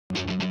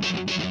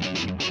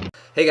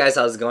Hey guys,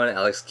 how's it going?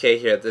 Alex K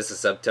here. This is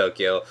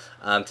Subtokyo.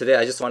 Today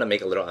I just want to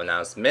make a little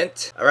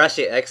announcement.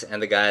 Arashi X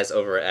and the guys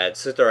over at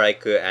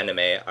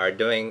SUTORAIKUanime are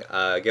doing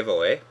a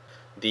giveaway.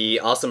 The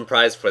awesome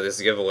prize for this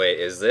giveaway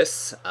is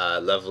this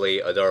lovely,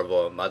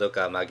 adorable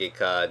Madoka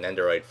Magica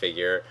Nendoroid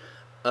figure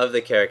of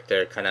the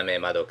character Kaname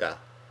Madoka.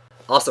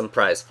 Awesome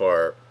prize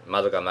for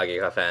Madoka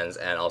Magica fans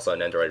and also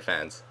Nendoroid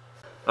fans.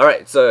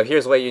 Alright, so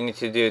here's what you need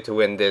to do to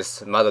win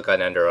this Madoka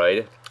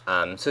Nendoroid.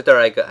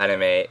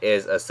 SUTORAIKUanime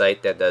is a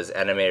site that does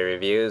anime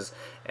reviews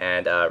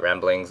and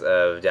ramblings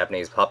of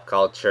Japanese pop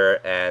culture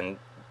and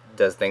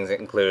does things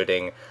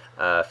including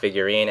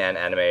figurine and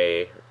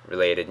anime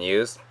related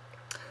news.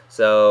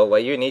 So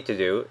what you need to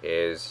do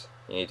is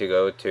you need to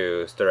go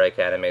to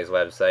SUTORAIKUanime's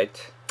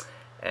website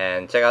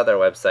and check out their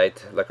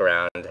website, look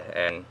around,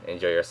 and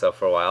enjoy yourself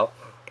for a while.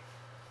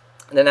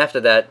 And then after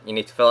that, you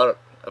need to fill out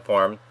a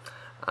form.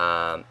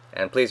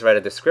 And please write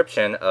a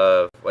description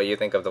of what you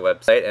think of the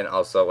website and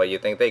also what you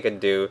think they could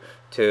do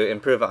to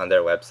improve on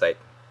their website.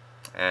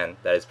 And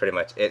that is pretty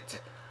much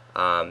it.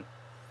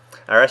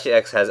 Arashi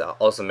X has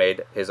also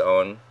made his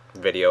own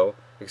video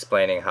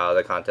explaining how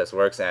the contest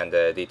works and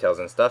the details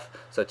and stuff,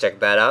 so check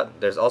that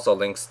out. There's also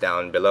links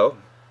down below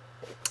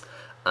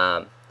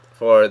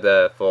for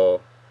the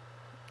full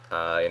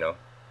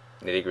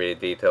nitty-gritty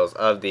details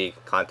of the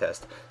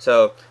contest.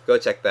 So go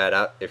check that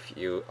out if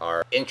you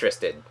are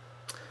interested.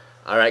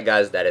 Alright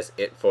guys, that is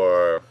it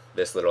for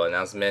this little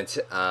announcement.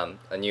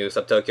 A new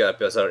Subtokyo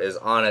episode is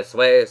on its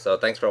way, so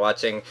thanks for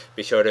watching.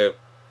 Be sure to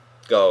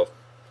go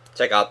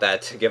check out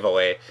that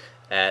giveaway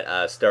at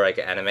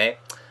SUTORAIKUanime.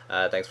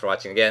 Thanks for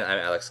watching again. I'm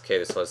Alex K.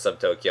 This was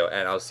Subtokyo,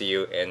 and I'll see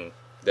you in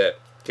the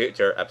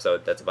future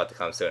episode that's about to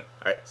come soon.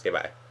 Alright, say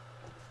bye.